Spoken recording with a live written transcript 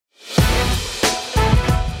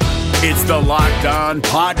It's the Locked On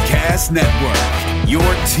Podcast Network, your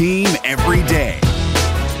team every day.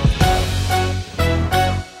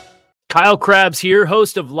 Kyle Krabs here,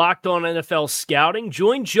 host of Locked On NFL Scouting.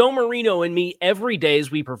 Join Joe Marino and me every day as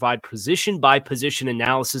we provide position-by-position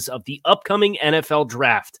analysis of the upcoming NFL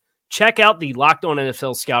Draft. Check out the Locked On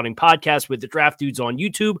NFL Scouting podcast with the Draft Dudes on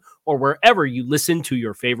YouTube or wherever you listen to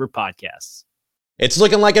your favorite podcasts. It's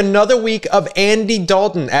looking like another week of Andy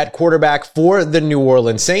Dalton at quarterback for the New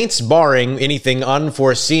Orleans Saints, barring anything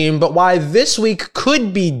unforeseen, but why this week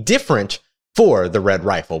could be different for the Red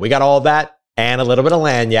Rifle. We got all that and a little bit of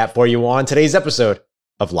lagniappe for you on today's episode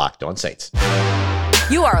of Locked On Saints.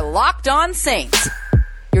 You are Locked On Saints,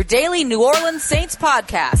 your daily New Orleans Saints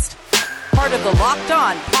podcast. Part of the Locked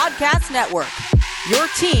On Podcast Network, your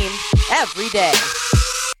team every day.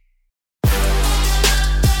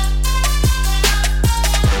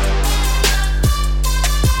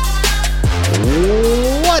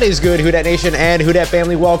 What is good, Who Dat Nation and Who Dat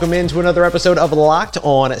family? Welcome into another episode of Locked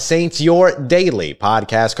On Saints, your daily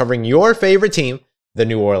podcast covering your favorite team, the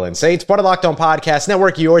New Orleans Saints. Part of Locked On Podcast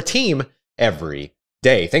Network, your team every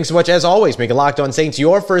day. Thanks so much, as always, making Locked On Saints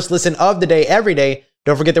your first listen of the day every day.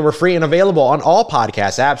 Don't forget that we're free and available on all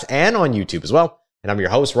podcast apps and on YouTube as well. And I'm your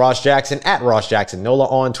host, Ross Jackson, at Ross Jackson Nola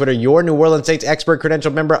on Twitter, your New Orleans Saints expert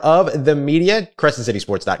credentialed member of the media,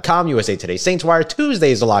 CrescentCitySports.com, USA Today Saints Wire,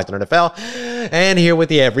 Tuesdays to Locked On NFL, and here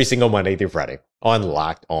with you every single Monday through Friday on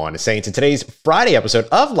Locked On Saints. And today's Friday episode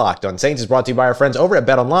of Locked On Saints is brought to you by our friends over at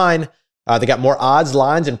BetOnline. They got more odds,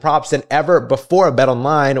 lines, and props than ever before.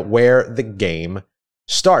 BetOnline, where the game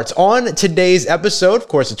starts. On today's episode, of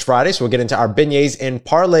course, it's Friday, so we'll get into our beignets and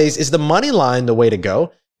parlays. Is the money line the way to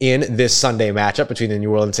go in this Sunday matchup between the New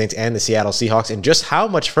Orleans Saints and the Seattle Seahawks? And just how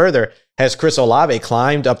much further has Chris Olave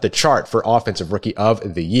climbed up the chart for Offensive Rookie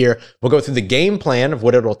of the Year? We'll go through the game plan of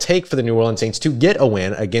what it'll take for the New Orleans Saints to get a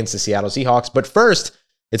win against the Seattle Seahawks. But first,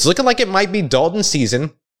 it's looking like it might be Dalton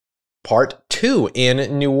season part 2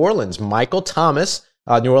 in New Orleans. Michael Thomas,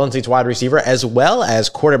 New Orleans Saints wide receiver, as well as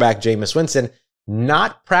quarterback Jameis Winston,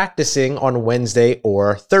 not practicing on Wednesday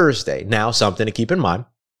or Thursday. Now, something to keep in mind.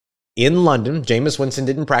 In London, Jameis Winston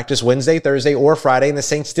didn't practice Wednesday, Thursday, or Friday, and the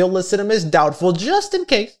Saints still listed him as doubtful just in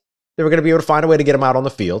case they were going to be able to find a way to get him out on the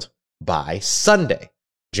field by Sunday.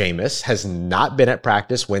 Jameis has not been at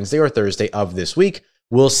practice Wednesday or Thursday of this week.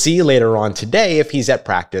 We'll see later on today if he's at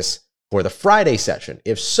practice for the Friday session.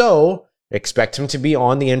 If so, expect him to be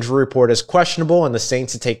on the injury report as questionable, and the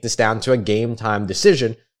Saints to take this down to a game time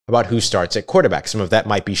decision about who starts at quarterback. Some of that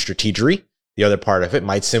might be strategery. The other part of it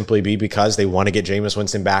might simply be because they want to get Jameis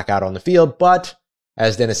Winston back out on the field. But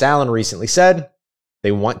as Dennis Allen recently said,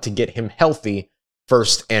 they want to get him healthy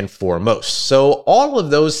first and foremost. So all of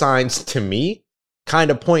those signs to me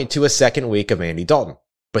kind of point to a second week of Andy Dalton.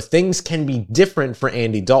 But things can be different for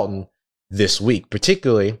Andy Dalton this week,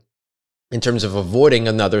 particularly in terms of avoiding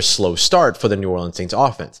another slow start for the New Orleans Saints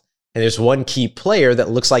offense. And there's one key player that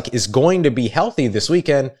looks like is going to be healthy this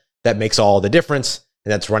weekend that makes all the difference.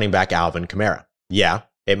 And that's running back Alvin Kamara. Yeah,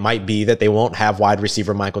 it might be that they won't have wide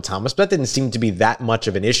receiver Michael Thomas, but that didn't seem to be that much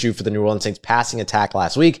of an issue for the New Orleans Saints passing attack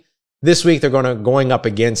last week. This week, they're going up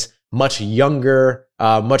against much younger,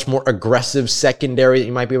 much more aggressive secondary that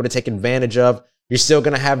you might be able to take advantage of. You're still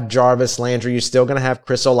going to have Jarvis Landry. You're still going to have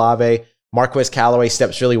Chris Olave. Marquez Callaway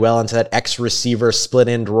steps really well into that X-receiver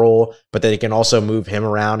split-end role, but they can also move him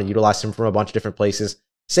around and utilize him from a bunch of different places.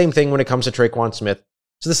 Same thing when it comes to Traquan Smith.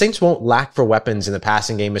 So the Saints won't lack for weapons in the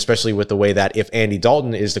passing game, especially with the way that if Andy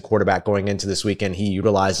Dalton is the quarterback going into this weekend, he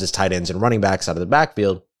utilizes tight ends and running backs out of the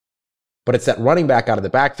backfield. But it's that running back out of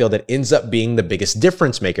the backfield that ends up being the biggest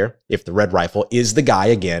difference maker if the Red Rifle is the guy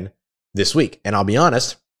again this week. And I'll be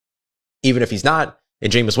honest, even if he's not,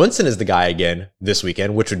 and Jameis Winston is the guy again this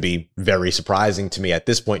weekend, which would be very surprising to me at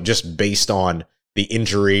this point, just based on the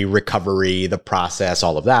injury, recovery, the process,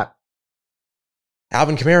 all of that.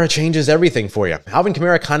 Alvin Kamara changes everything for you. Alvin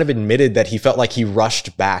Kamara kind of admitted that he felt like he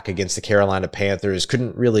rushed back against the Carolina Panthers,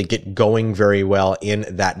 couldn't really get going very well in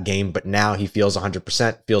that game, but now he feels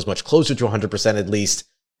 100%, feels much closer to 100% at least,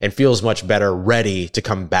 and feels much better, ready to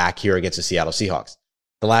come back here against the Seattle Seahawks.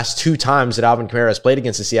 The last 2 times that Alvin Kamara has played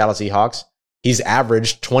against the Seattle Seahawks, he's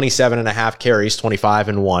averaged 27.5 carries, 25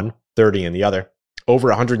 in one, 30 in the other, over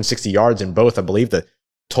 160 yards in both. I believe the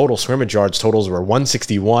total scrimmage yards totals were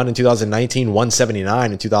 161 in 2019,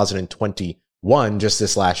 179 in 2021, just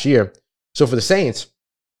this last year. So for the Saints,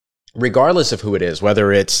 regardless of who it is,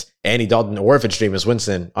 whether it's Andy Dalton or if it's Jameis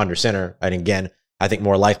Winston under center, and again, I think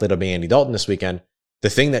more likely to be Andy Dalton this weekend, the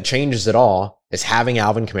thing that changes it all is having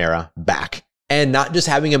Alvin Kamara back. And not just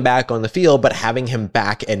having him back on the field, but having him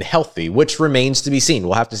back and healthy, which remains to be seen.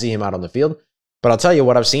 We'll have to see him out on the field. But I'll tell you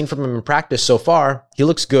what I've seen from him in practice so far. He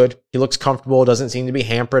looks good. He looks comfortable. Doesn't seem to be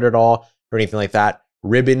hampered at all or anything like that.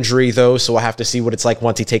 Rib injury, though, so we'll have to see what it's like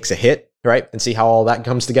once he takes a hit, right? And see how all that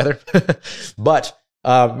comes together. But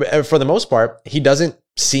for the most part, he doesn't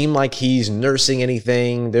seem like he's nursing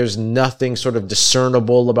anything. There's nothing sort of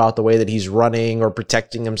discernible about the way that he's running or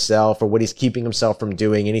protecting himself or what he's keeping himself from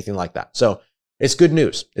doing, anything like that. So it's good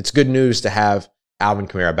news. It's good news to have Alvin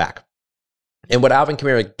Kamara back. And what Alvin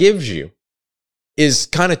Kamara gives you is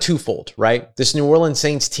kind of twofold, right? This New Orleans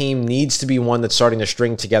Saints team needs to be one that's starting to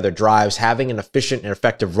string together drives. Having an efficient and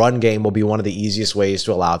effective run game will be one of the easiest ways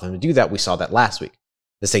to allow them to do that. We saw that last week.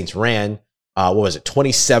 The Saints ran,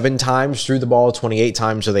 27 times through the ball, 28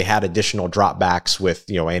 times, so they had additional dropbacks with,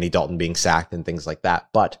 Andy Dalton being sacked and things like that.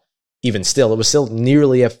 But even still, it was still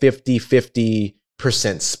nearly a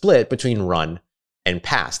 50-50% split between run and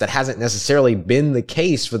pass. That hasn't necessarily been the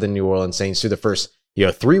case for the New Orleans Saints through the first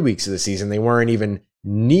 3 weeks of the season. They weren't even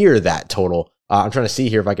near that total. I'm trying to see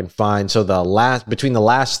here if I can find. So between the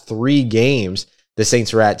last 3 games, the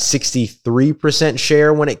Saints were at 63%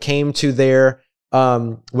 share when it came to their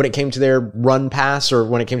run pass, or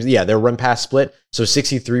when it came to their run pass split. So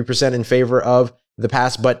 63% in favor of the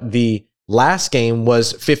pass, but the last game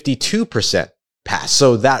was 52% pass.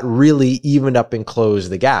 So that really evened up and closed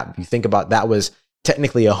the gap. If you think about that, was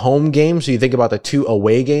technically a home game. So you think about the 2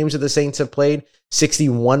 away games that the Saints have played,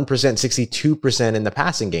 61%, 62% in the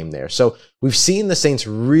passing game there. So we've seen the Saints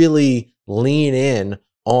really lean in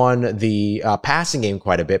on the passing game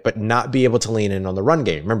quite a bit, but not be able to lean in on the run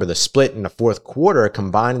game. Remember, the split in the fourth quarter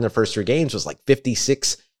combined in the first 3 games was like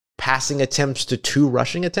 56 passing attempts to 2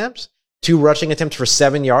 rushing attempts. 2 rushing attempts for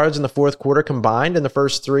 7 yards in the fourth quarter combined in the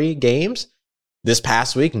first 3 games. This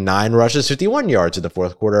past week, 9 rushes, 51 yards in the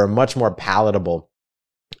fourth quarter, a much more palatable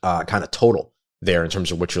kind of total there in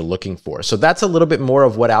terms of what you're looking for. So that's a little bit more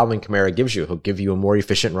of what Alvin Kamara gives you. He'll give you a more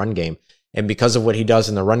efficient run game. And because of what he does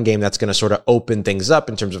in the run game, that's going to sort of open things up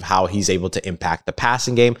in terms of how he's able to impact the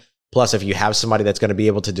passing game. Plus, if you have somebody that's going to be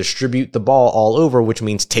able to distribute the ball all over, which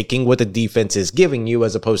means taking what the defense is giving you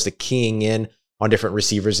as opposed to keying in on different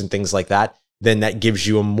receivers and things like that, then that gives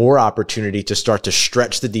you a more opportunity to start to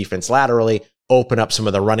stretch the defense laterally, open up some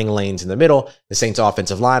of the running lanes in the middle. The Saints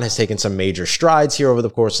offensive line has taken some major strides here over the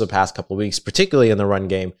course of the past couple of weeks, particularly in the run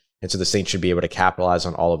game. And so the Saints should be able to capitalize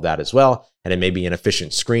on all of that as well. And it may be an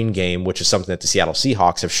efficient screen game, which is something that the Seattle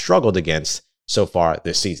Seahawks have struggled against so far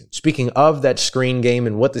this season. Speaking of that screen game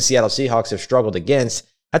and what the Seattle Seahawks have struggled against,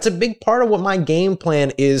 that's a big part of what my game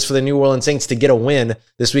plan is for the New Orleans Saints to get a win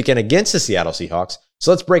this weekend against the Seattle Seahawks.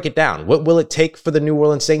 So let's break it down. What will it take for the New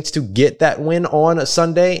Orleans Saints to get that win on a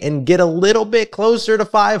Sunday and get a little bit closer to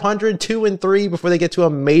 500, 2-3 before they get to a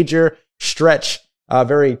major stretch, a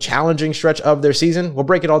very challenging stretch of their season? We'll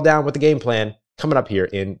break it all down with the game plan coming up here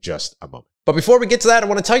in just a moment. But before we get to that, I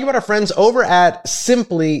want to tell you about our friends over at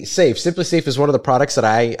Simply Safe. Simply Safe is one of the products that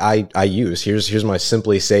I use. Here's my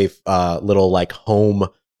Simply Safe little home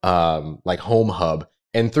hub.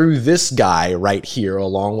 And through this guy right here,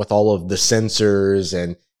 along with all of the sensors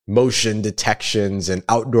and motion detections and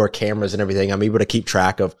outdoor cameras and everything, I'm able to keep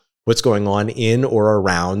track of what's going on in or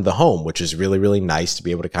around the home, which is really, really nice to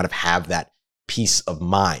be able to kind of have that peace of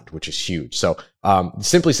mind, which is huge. So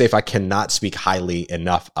Simply Safe, I cannot speak highly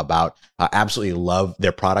enough about. Absolutely love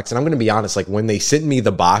their products. And I'm going to be honest, when they sent me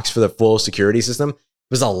the box for the full security system, it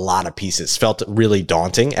was a lot of pieces. Felt really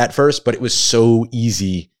daunting at first, but it was so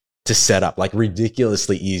easy to set up,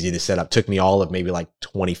 ridiculously easy to set up. Took me all of maybe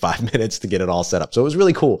 25 minutes to get it all set up. So it was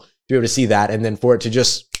really cool to be able to see that, and then for it to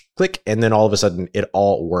just click, and then all of a sudden it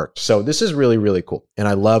all worked. So this is really, really cool. And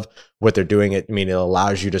I love what they're doing. It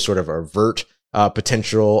allows you to sort of avert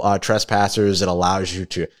potential trespassers. It allows you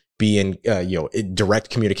to be in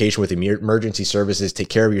direct communication with emergency services, take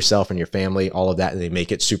care of yourself and your family, all of that. And they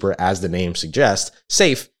make it super, as the name suggests,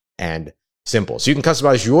 safe and simple. So you can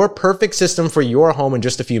customize your perfect system for your home in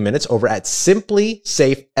just a few minutes over at Simply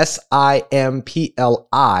Safe,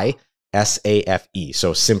 SIMPLISAFE.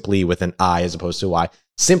 So simply with an I as opposed to Y.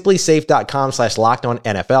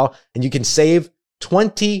 simplysafe.com/lockedonnfl. And you can save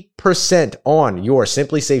 20% on your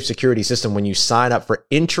Simply Safe security system when you sign up for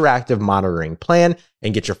interactive monitoring plan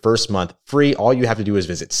and get your first month free. All you have to do is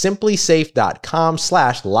visit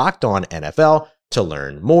simplysafe.com/lockedonnfl to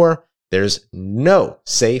learn more. There's no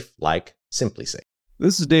safe like Simply Safe.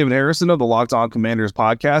 This is David Harrison of the Locked On Commanders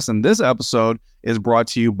podcast, and this episode is brought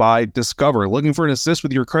to you by Discover. Looking for an assist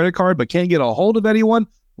with your credit card but can't get a hold of anyone?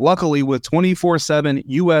 Luckily, with 24/7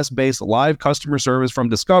 US-based live customer service from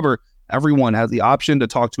Discover, everyone has the option to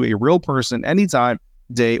talk to a real person anytime,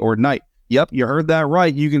 day or night. Yep, you heard that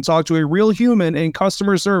right. You can talk to a real human in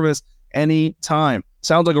customer service anytime.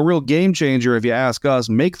 Sounds like a real game changer if you ask us.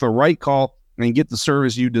 Make the right call and get the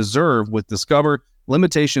service you deserve with Discover.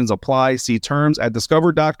 Limitations apply. See terms at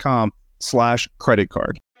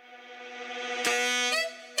discover.com/creditcard.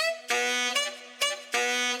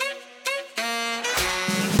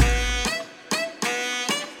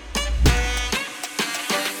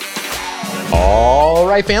 All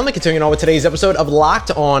right, family, continuing on with today's episode of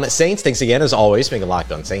Locked On Saints. Thanks again, as always, making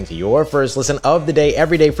Locked On Saints your first listen of the day,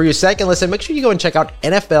 every day. For your second listen, make sure you go and check out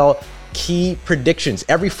NFL Key Predictions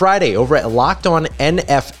every Friday over at Locked On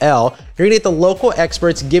NFL. You're going to get the local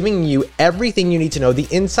experts giving you everything you need to know, the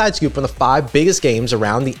inside scoop on the 5 biggest games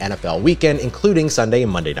around the NFL weekend, including Sunday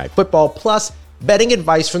and Monday Night Football, plus betting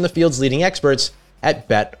advice from the field's leading experts at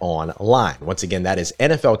Bet Online. Once again, that is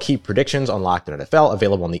NFL Key Predictions on Locked On NFL,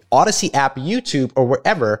 available on the Odyssey app, YouTube, or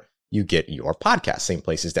wherever you get your podcast, same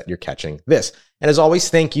places that you're catching this. And as always,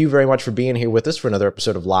 thank you very much for being here with us for another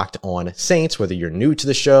episode of Locked On Saints. Whether you're new to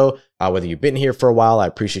the show, whether you've been here for a while, I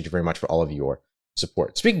appreciate you very much for all of your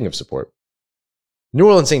support. Speaking of support, New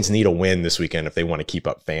Orleans Saints need a win this weekend if they want to keep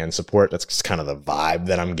up fan support. That's just kind of the vibe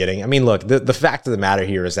that I'm getting. I mean, look, the fact of the matter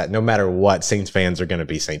here is that no matter what, Saints fans are going to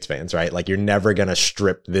be Saints fans, right? Like, you're never going to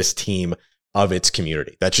strip this team of its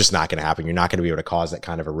community. That's just not going to happen. You're not going to be able to cause that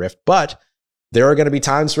kind of a rift. But there are going to be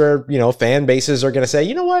times where, fan bases are going to say,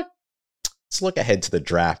 you know what? Let's look ahead to the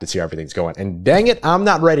draft and see how everything's going. And dang it, I'm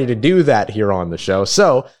not ready to do that here on the show.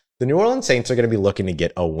 So the New Orleans Saints are going to be looking to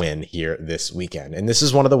get a win here this weekend. And this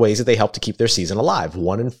is one of the ways that they help to keep their season alive.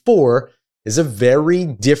 1-4 is a very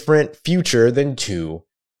different future than 2-3,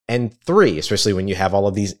 especially when you have all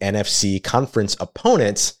of these NFC conference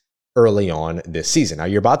opponents early on this season. Now,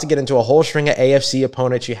 you're about to get into a whole string of AFC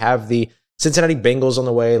opponents. You have the Cincinnati Bengals on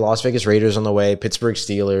the way, Las Vegas Raiders on the way, Pittsburgh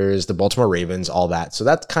Steelers, the Baltimore Ravens, all that. So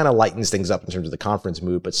that kind of lightens things up in terms of the conference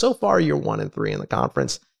mood. But so far, you're 1-3 in the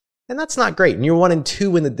conference. And that's not great. And you're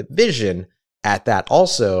 1-2 in the division at that,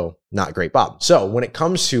 also not great, Bob. So when it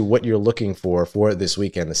comes to what you're looking for this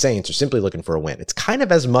weekend, the Saints are simply looking for a win. It's kind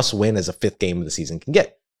of as must win as a 5th game of the season can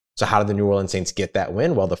get. So how do the New Orleans Saints get that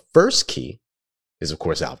win? Well, the first key is, of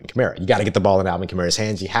course, Alvin Kamara. You got to get the ball in Alvin Kamara's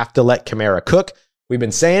hands. You have to let Kamara cook. We've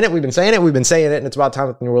been saying it, and it's about time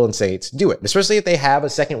that the New Orleans Saints do it, especially if they have a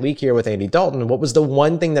second week here with Andy Dalton. What was the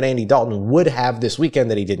one thing that Andy Dalton would have this weekend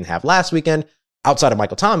that he didn't have last weekend? Outside of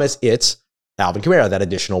Michael Thomas, it's Alvin Kamara, that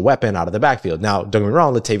additional weapon out of the backfield. Now, don't get me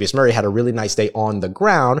wrong, Latavius Murray had a really nice day on the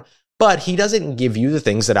ground, but he doesn't give you the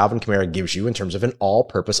things that Alvin Kamara gives you in terms of an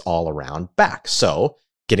all-purpose, all-around back. So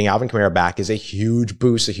getting Alvin Kamara back is a huge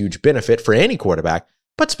boost, a huge benefit for any quarterback,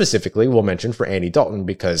 but specifically we'll mention for Andy Dalton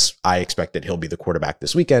because I expect that he'll be the quarterback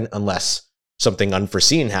this weekend unless something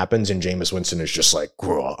unforeseen happens and Jameis Winston is just like,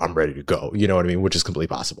 I'm ready to go. You know what I mean? Which is completely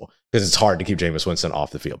possible because it's hard to keep Jameis Winston off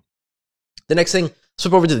the field. The next thing,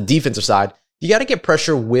 flip over to the defensive side. You got to get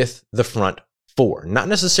pressure with the front 4, not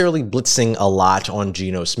necessarily blitzing a lot on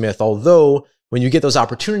Geno Smith, although when you get those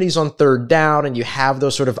opportunities on 3rd down and you have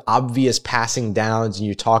those sort of obvious passing downs and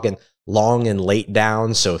you're talking long and late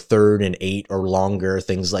downs, so 3rd and 8 or longer,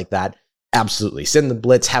 things like that, absolutely. Send the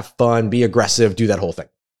blitz, have fun, be aggressive, do that whole thing.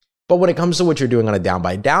 But when it comes to what you're doing on a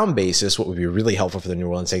down-by-down basis, what would be really helpful for the New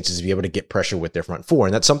Orleans Saints is to be able to get pressure with their front 4,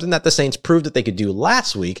 and that's something that the Saints proved that they could do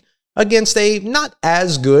last week against a not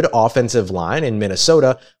as good offensive line in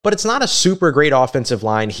Minnesota, but it's not a super great offensive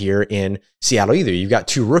line here in Seattle either. You've got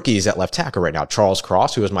 2 rookies at left tackle right now. Charles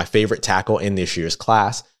Cross, who was my favorite tackle in this year's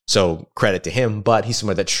class, so credit to him, but he's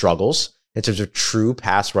someone that struggles in terms of true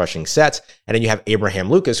pass rushing sets. And then you have Abraham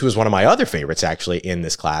Lucas, who is one of my other favorites actually in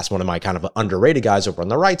this class, one of my kind of underrated guys over on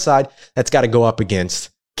the right side that's got to go up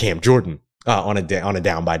against Cam Jordan on a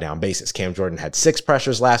down-by-down basis. Cam Jordan had 6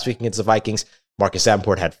 pressures last week against the Vikings. Marcus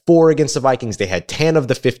Davenport had 4 against the Vikings. They had 10 of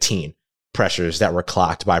the 15 pressures that were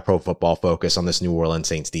clocked by Pro Football Focus on this New Orleans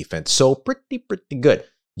Saints defense. So pretty good.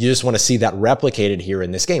 You just want to see that replicated here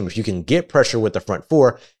in this game. If you can get pressure with the front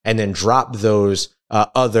 4 and then drop those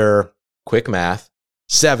other, quick math,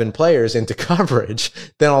 7 players into coverage,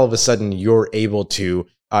 then all of a sudden you're able to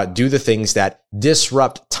do the things that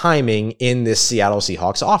disrupt timing in this Seattle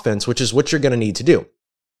Seahawks offense, which is what you're going to need to do.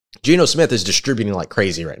 Geno Smith is distributing like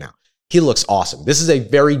crazy right now. He looks awesome. This is a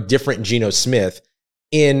very different Geno Smith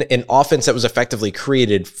in an offense that was effectively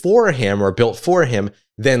created for him or built for him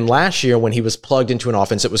than last year when he was plugged into an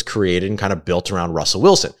offense that was created and kind of built around Russell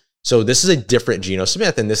Wilson. So this is a different Geno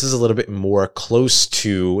Smith, and this is a little bit more close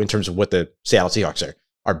to, in terms of what the Seattle Seahawks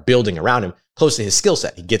are building around him, close to his skill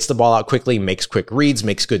set. He gets the ball out quickly, makes quick reads,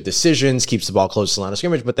 makes good decisions, keeps the ball close to the line of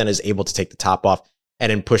scrimmage, but then is able to take the top off and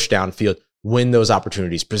then push downfield when those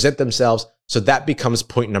opportunities present themselves. So that becomes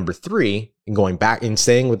point number 3, and going back and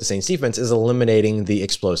staying with the Saints defense is eliminating the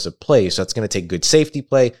explosive plays. So that's going to take good safety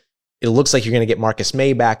play. It looks like you're going to get Marcus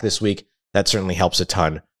May back this week. That certainly helps a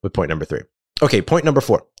ton with point number 3. Okay, point number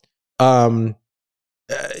 4.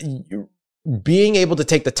 Being able to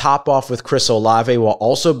take the top off with Chris Olave while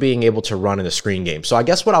also being able to run in the screen game. So I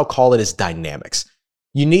guess what I'll call it is dynamics.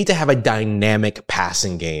 You need to have a dynamic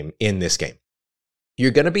passing game in this game.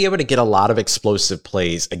 You're going to be able to get a lot of explosive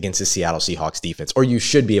plays against the Seattle Seahawks defense, or you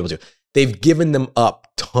should be able to. They've given them up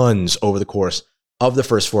tons over the course of the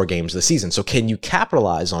first 4 games of the season. So can you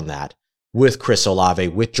capitalize on that with Chris Olave,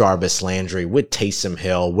 with Jarvis Landry, with Taysom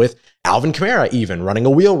Hill, with Alvin Kamara even running a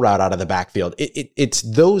wheel route out of the backfield? It's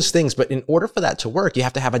those things. But in order for that to work, you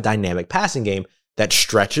have to have a dynamic passing game that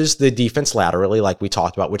stretches the defense laterally, like we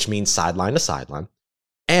talked about, which means sideline to sideline.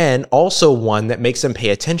 And also one that makes them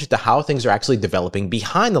pay attention to how things are actually developing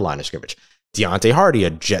behind the line of scrimmage. Deontay Hardy, a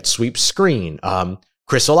jet sweep screen.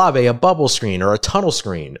 Chris Olave, a bubble screen or a tunnel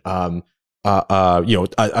screen. A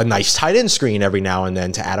nice tight end screen every now and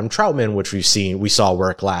then to Adam Troutman, which we saw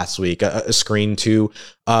work last week. A screen to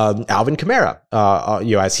Alvin Kamara,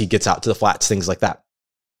 as he gets out to the flats, things like that.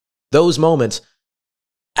 Those moments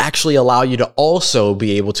actually allow you to also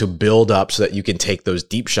be able to build up so that you can take those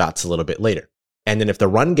deep shots a little bit later. And then if the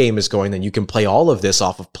run game is going, then you can play all of this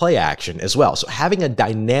off of play action as well. So having a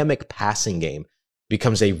dynamic passing game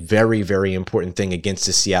becomes a very, very important thing against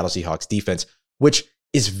the Seattle Seahawks defense, which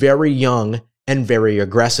is very young and very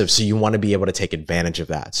aggressive. So you want to be able to take advantage of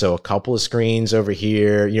that. So a couple of screens over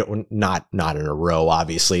here, not in a row,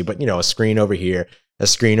 obviously, but a screen over here, a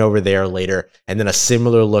screen over there later, and then a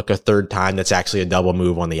similar look a third time that's actually a double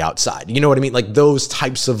move on the outside. You know what I mean? Like those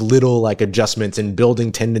types of little adjustments and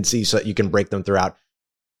building tendencies so that you can break them throughout,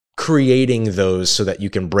 creating those so that you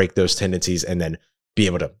can break those tendencies and then be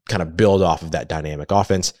able to kind of build off of that dynamic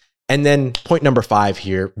offense. And then point number 5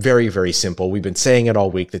 here, very, very simple. We've been saying it all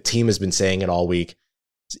week. The team has been saying it all week.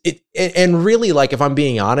 And really, if I'm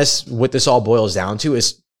being honest, what this all boils down to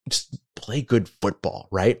is just play good football,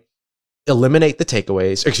 right? Eliminate the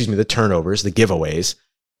the turnovers, the giveaways,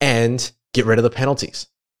 and get rid of the penalties.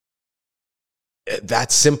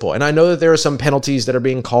 That's simple. And I know that there are some penalties that are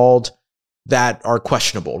being called that are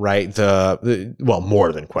questionable, right?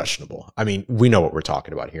 More than questionable. I mean, we know what we're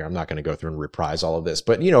talking about here. I'm not going to go through and reprise all of this,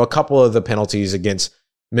 but a couple of the penalties against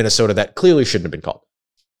Minnesota that clearly shouldn't have been called.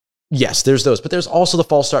 Yes, there's those, but there's also the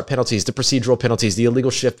false start penalties, the procedural penalties, the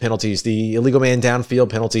illegal shift penalties, the illegal man downfield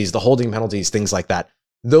penalties, the holding penalties, things like that.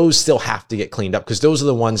 Those still have to get cleaned up because those are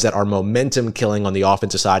the ones that are momentum killing on the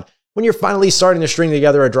offensive side. When you're finally starting to string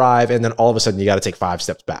together a drive and then all of a sudden you got to take 5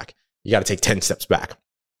 steps back. You got to take 10 steps back.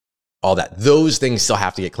 All that. Those things still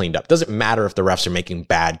have to get cleaned up. Doesn't matter if the refs are making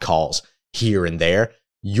bad calls here and there.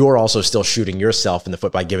 You're also still shooting yourself in the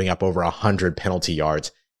foot by giving up over 100 penalty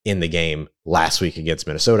yards in the game last week against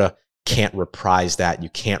Minnesota. Can't reprise that. You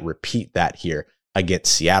can't repeat that here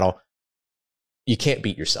against Seattle. You can't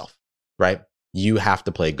beat yourself, right? You have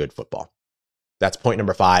to play good football. That's point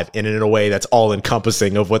number 5. And in a way that's all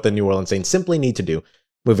encompassing of what the New Orleans Saints simply need to do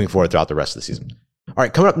moving forward throughout the rest of the season. All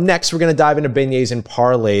right, coming up next, we're going to dive into beignets and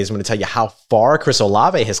parlays. I'm going to tell you how far Chris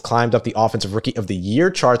Olave has climbed up the Offensive Rookie of the Year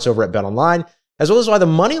charts over at BetOnline, as well as why the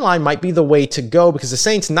money line might be the way to go because the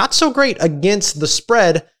Saints not so great against the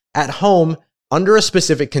spread at home under a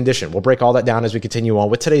specific condition. We'll break all that down as we continue on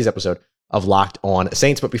with today's episode of Locked On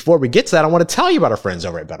Saints. But before we get to that, I want to tell you about our friends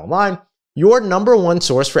over at BetOnline, your number one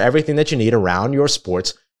source for everything that you need around your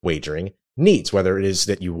sports wagering needs, whether it is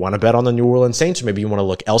that you want to bet on the New Orleans Saints or maybe you want to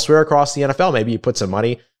look elsewhere across the NFL. Maybe you put some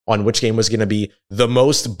money on which game was going to be the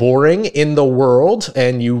most boring in the world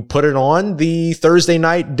and you put it on the Thursday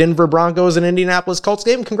night Denver Broncos and Indianapolis Colts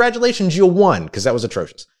game. Congratulations, you won because that was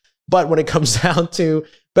atrocious. But when it comes down to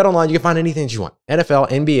BetOnline, you can find anything that you want. NFL,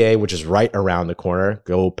 NBA, which is right around the corner.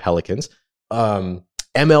 Go Pelicans.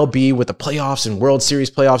 MLB with the playoffs and World Series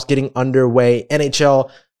playoffs getting underway.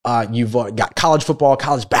 NHL, you've got college football,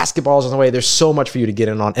 college basketball is on the way. There's so much for you to get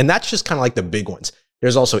in on. And that's just kind of like the big ones.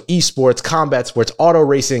 There's also esports, combat sports, auto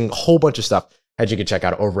racing, a whole bunch of stuff that you can check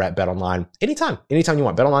out over at BetOnline anytime you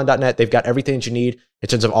want. BetOnline.net, they've got everything that you need in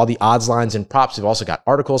terms of all the odds, lines, and props. They've also got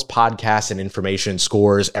articles, podcasts, and information,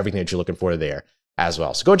 scores, everything that you're looking for there as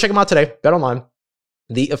well. So go and check them out today. BetOnline,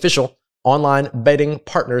 the official online betting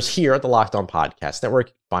partners here at the Locked On Podcast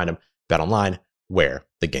Network. Find them, BetOnline, where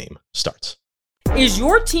the game starts. Is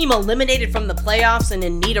your team eliminated from the playoffs and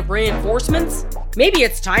in need of reinforcements? Maybe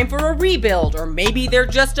it's time for a rebuild, or maybe they're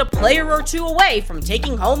just a player or two away from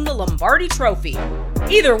taking home the Lombardi Trophy.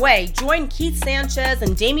 Either way, join Keith Sanchez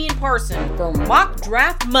and Damian Parson for Mock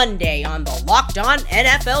Draft Monday on the Locked On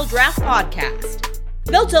NFL Draft Podcast.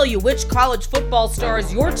 They'll tell you which college football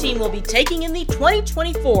stars your team will be taking in the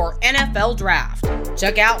 2024 NFL Draft.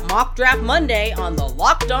 Check out Mock Draft Monday on the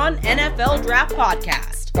Locked On NFL Draft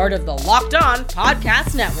Podcast, part of the Locked On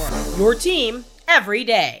Podcast Network, your team every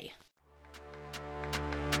day.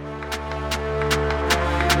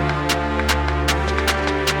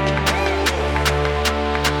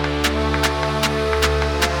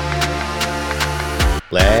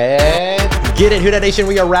 Let's get it, Who Dat Nation.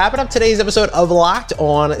 We are wrapping up today's episode of Locked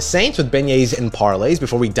On Saints with beignets and parlays.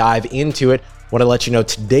 Before we dive into it, I want to let you know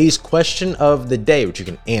today's question of the day, which you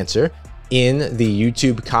can answer in the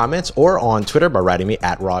YouTube comments or on Twitter by writing me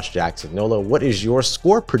at Ross Jackson Nola. What is your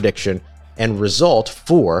score prediction and result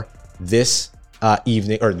for this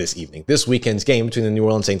this weekend's game between the New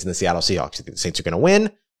Orleans Saints and the Seattle Seahawks? You think the Saints are going to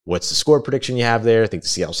win? What's the score prediction you have there? I think the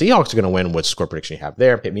Seattle Seahawks are going to win. What's the score prediction you have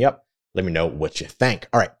there? Hit me up. Let me know what you think.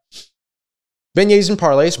 All right. Beignets and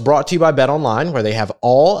parlays brought to you by BetOnline, where they have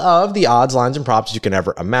all of the odds, lines, and props you can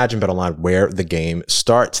ever imagine. BetOnline, where the game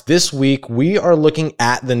starts. This week, we are looking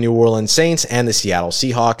at the New Orleans Saints and the Seattle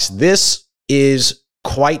Seahawks. This is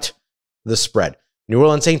quite the spread. New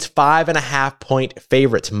Orleans Saints 5.5-point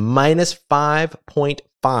favorites, minus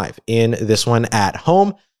 5.5 in this one at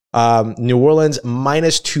home. New Orleans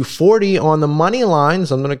minus 240 on the money line,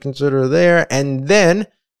 so I'm going to consider there. And then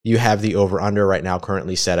you have the over-under right now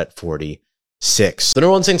currently set at 46. The New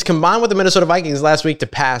Orleans Saints combined with the Minnesota Vikings last week to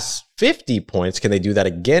pass 50 points. Can they do that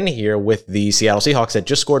again here with the Seattle Seahawks that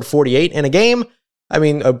just scored 48 in a game? I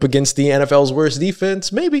mean, up against the NFL's worst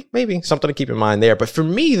defense, maybe. Something to keep in mind there. But for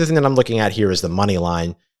me, the thing that I'm looking at here is the money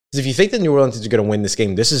line. Because if you think the New Orleans Saints are going to win this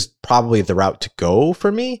game, this is probably the route to go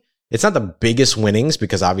for me. It's not the biggest winnings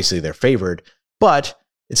because obviously they're favored, but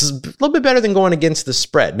it's a little bit better than going against the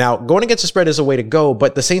spread. Now, going against the spread is a way to go,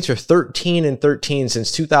 but the Saints are 13-13 since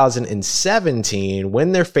 2017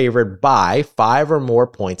 when they're favored by 5 or more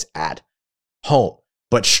points at home.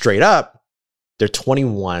 But straight up, they're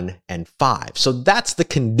 21-5. So that's the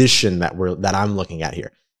condition that I'm looking at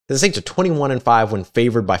here. The Saints are 21-5 when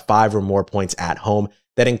favored by 5 or more points at home.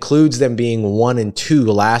 That includes them being 1-2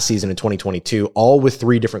 last season in 2022, all with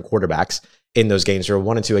 3 different quarterbacks in those games. They're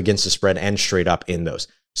 1-2 against the spread and straight up in those.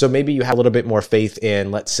 So maybe you have a little bit more faith in,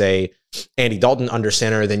 let's say, Andy Dalton under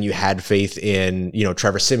center than you had faith in,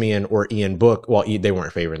 Trevor Siemian or Ian Book. Well, they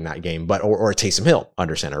weren't favored in that game, but or Taysom Hill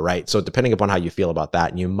under center, right? So depending upon how you feel about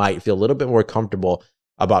that, you might feel a little bit more comfortable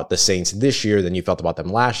about the Saints this year than you felt about them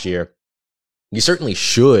last year. You certainly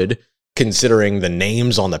should, considering the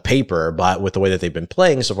names on the paper, but with the way that they've been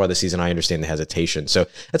playing so far this season, I understand the hesitation. So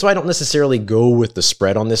that's why I don't necessarily go with the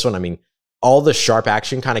spread on this one. I mean, all the sharp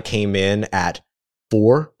action kind of came in at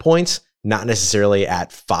 4 points, not necessarily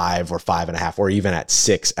at 5 or 5.5 or even at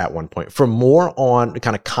 6 at one point. For more on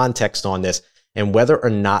kind of context on this and whether or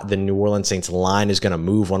not the New Orleans Saints line is going to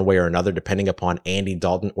move one way or another, depending upon Andy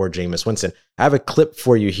Dalton or Jameis Winston, I have a clip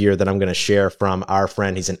for you here that I'm going to share from our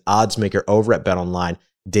friend. He's an odds maker over at BetOnline,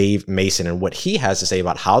 Dave Mason, and what he has to say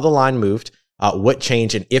about how the line moved, what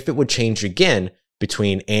changed, and if it would change again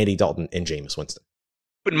between Andy Dalton and Jameis Winston.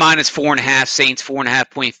 But minus 4.5, Saints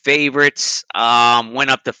 4.5-point favorites.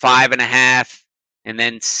 Went up to 5.5 and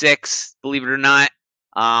then 6, believe it or not.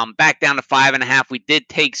 Back down to 5.5. We did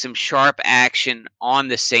take some sharp action on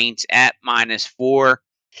the Saints at minus 4.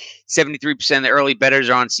 73% of the early bettors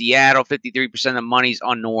are on Seattle. 53% of the money's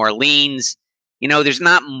on New Orleans. There's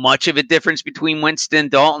not much of a difference between Winston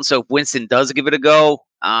and Dalton. So if Winston does give it a go,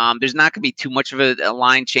 there's not going to be too much of a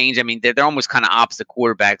line change. I mean, they're almost kind of opposite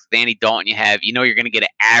quarterbacks. With Andy Dalton, you're going to get an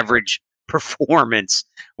average performance.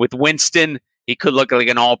 With Winston, he could look like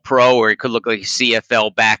an all-pro or he could look like a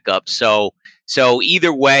CFL backup. So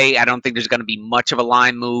either way, I don't think there's going to be much of a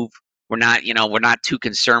line move. We're not too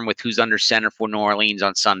concerned with who's under center for New Orleans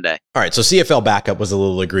on Sunday. All right, so CFL backup was a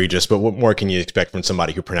little egregious, but what more can you expect from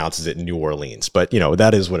somebody who pronounces it New Orleans? But,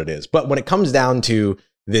 that is what it is. But when it comes down to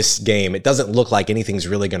this game, it doesn't look like anything's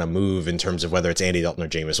really going to move in terms of whether it's Andy Dalton or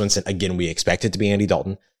Jameis Winston. Again, we expect it to be Andy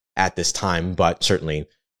Dalton at this time, but certainly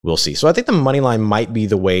we'll see. So I think the money line might be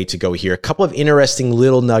the way to go here. A couple of interesting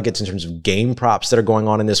little nuggets in terms of game props that are going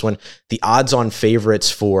on in this one. The odds on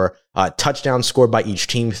favorites for touchdowns scored by each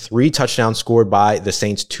team, 3 touchdowns scored by the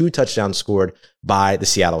Saints, 2 touchdowns scored by the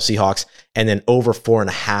Seattle Seahawks, and then over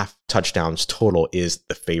 4.5 touchdowns total is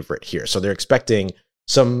the favorite here. So they're expecting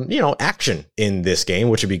some, action in this game,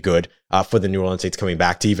 which would be good for the New Orleans Saints coming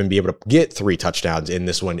back. To even be able to get 3 touchdowns in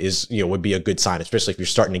this one is, would be a good sign, especially if you're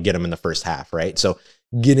starting to get them in the first half, right? So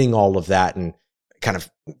getting all of that and kind of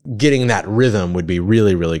getting that rhythm would be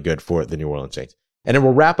really, really good for the New Orleans Saints. And then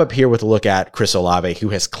we'll wrap up here with a look at Chris Olave, who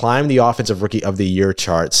has climbed the Offensive Rookie of the Year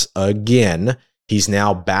charts again. He's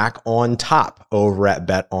now back on top over at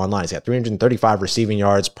Bet Online. He's got 335 receiving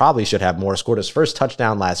yards, probably should have more, scored his first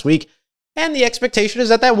touchdown last week. And the expectation is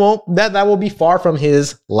that will be far from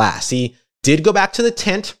his last. He did go back to the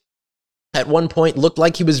tent at one point, looked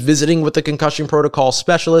like he was visiting with the concussion protocol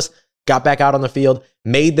specialist, got back out on the field,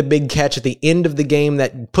 made the big catch at the end of the game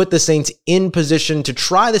that put the Saints in position to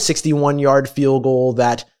try the 61-yard field goal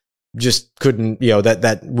that just couldn't,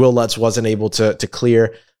 that Will Lutz wasn't able to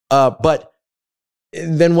clear. But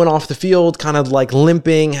then went off the field, kind of like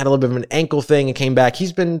limping, had a little bit of an ankle thing, and came back.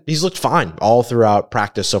 He's looked fine all throughout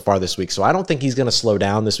practice so far this week. So I don't think he's going to slow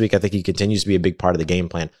down this week. I think he continues to be a big part of the game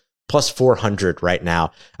plan. Plus 400 right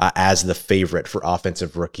now as the favorite for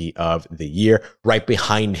Offensive Rookie of the Year. Right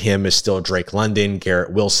behind him is still Drake London,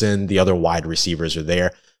 Garrett Wilson. The other wide receivers are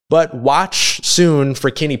there. But watch soon for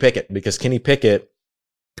Kenny Pickett, because Kenny Pickett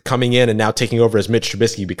coming in and now taking over as Mitch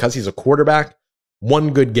Trubisky, because he's a quarterback,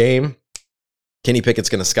 one good game, Kenny Pickett's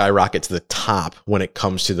going to skyrocket to the top when it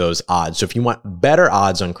comes to those odds. So if you want better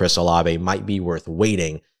odds on Chris Olave, it might be worth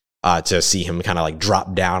waiting to see him kind of like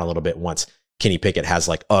drop down a little bit once Kenny Pickett has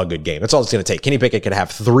like a good game. That's all it's going to take. Kenny Pickett could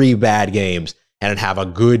have 3 bad games and then have a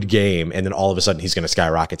good game, and then all of a sudden he's going to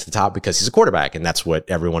skyrocket to the top because he's a quarterback, and that's what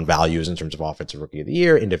everyone values in terms of Offensive Rookie of the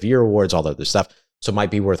Year, end of year awards, all that other stuff. So it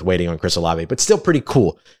might be worth waiting on Chris Olave, but still pretty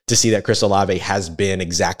cool to see that Chris Olave has been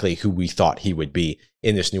exactly who we thought he would be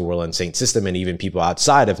in this New Orleans Saints system, and even people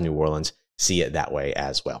outside of New Orleans see it that way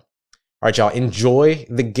as well. All right, y'all, enjoy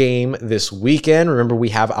the game this weekend. Remember, we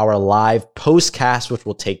have our live postcast, which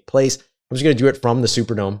will take place. I'm just going to do it from the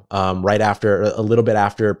Superdome right after, a little bit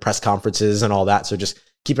after press conferences and all that. So just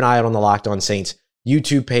keep an eye out on the Locked On Saints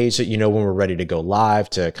YouTube page so you know when we're ready to go live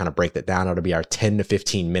to kind of break that down. It'll be our 10 to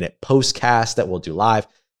 15 minute postcast that we'll do live.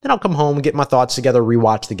 Then I'll come home, get my thoughts together,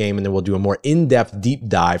 rewatch the game, and then we'll do a more in-depth deep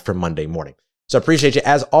dive for Monday morning. So I appreciate you,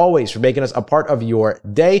 as always, for making us a part of your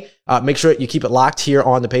day. Make sure you keep it locked here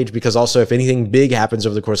on the page, because also if anything big happens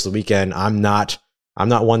over the course of the weekend, I'm not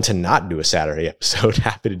one to not do a Saturday episode.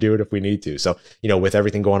 Happy to do it if we need to. So, with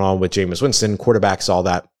everything going on with Jameis Winston, quarterbacks, all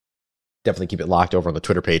that, definitely keep it locked over on the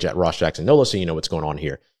Twitter page at Ross Jackson Nola so you know what's going on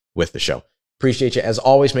here with the show. Appreciate you, as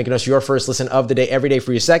always, making us your first listen of the day every day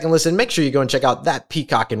for your second listen. Make sure you go and check out that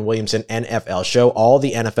Peacock and Williamson NFL show. All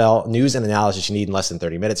the NFL news and analysis you need in less than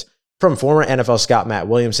 30 minutes from former NFL scout Matt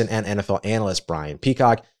Williamson and NFL analyst Brian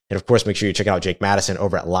Peacock. And of course, make sure you check out Jake Madison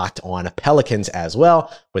over at Locked On Pelicans as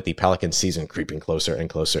well, with the Pelicans season creeping closer and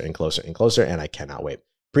closer and closer and closer, and I cannot wait.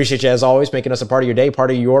 Appreciate you, as always, making us a part of your day,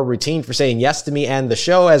 part of your routine, for saying yes to me and the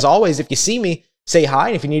show. As always, if you see me, say hi.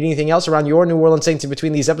 And if you need anything else around your New Orleans Saints in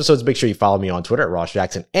between these episodes, make sure you follow me on Twitter at Ross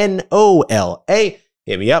Jackson, Nola.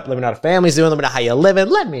 Hit me up. Let me know how the family's doing. Let me know how you're living.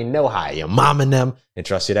 Let me know how your mom and them. And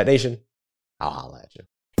trust you, that nation. I'll holla at you.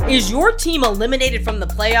 Is your team eliminated from the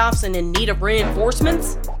playoffs and in need of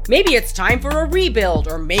reinforcements? Maybe it's time for a rebuild,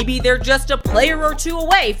 or maybe they're just a player or two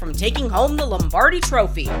away from taking home the Lombardi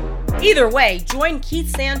Trophy. Either way, join Keith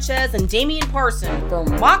Sanchez and Damian Parson for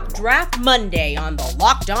Mock Draft Monday on the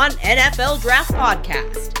Locked On NFL Draft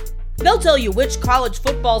Podcast. They'll tell you which college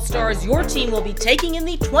football stars your team will be taking in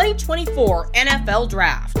the 2024 NFL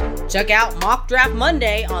Draft. Check out Mock Draft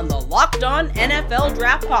Monday on the Locked On NFL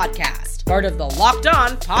Draft Podcast, part of the Locked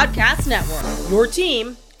On Podcast Network, your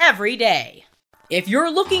team every day. If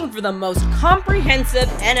you're looking for the most comprehensive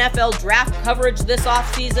NFL draft coverage this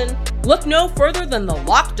offseason, look no further than the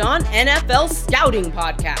Locked On NFL Scouting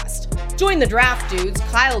Podcast. Join the draft dudes,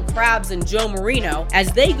 Kyle Krabs and Joe Marino,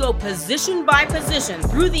 as they go position by position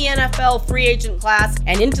through the NFL free agent class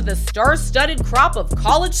and into the star-studded crop of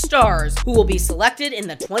college stars who will be selected in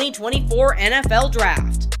the 2024 NFL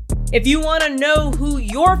Draft. If you want to know who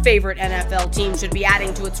your favorite NFL team should be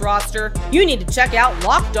adding to its roster, you need to check out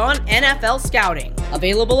Locked On NFL Scouting,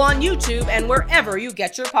 available on YouTube and wherever you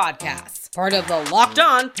get your podcasts. Part of the Locked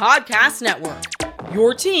On Podcast Network,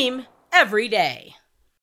 your team every day.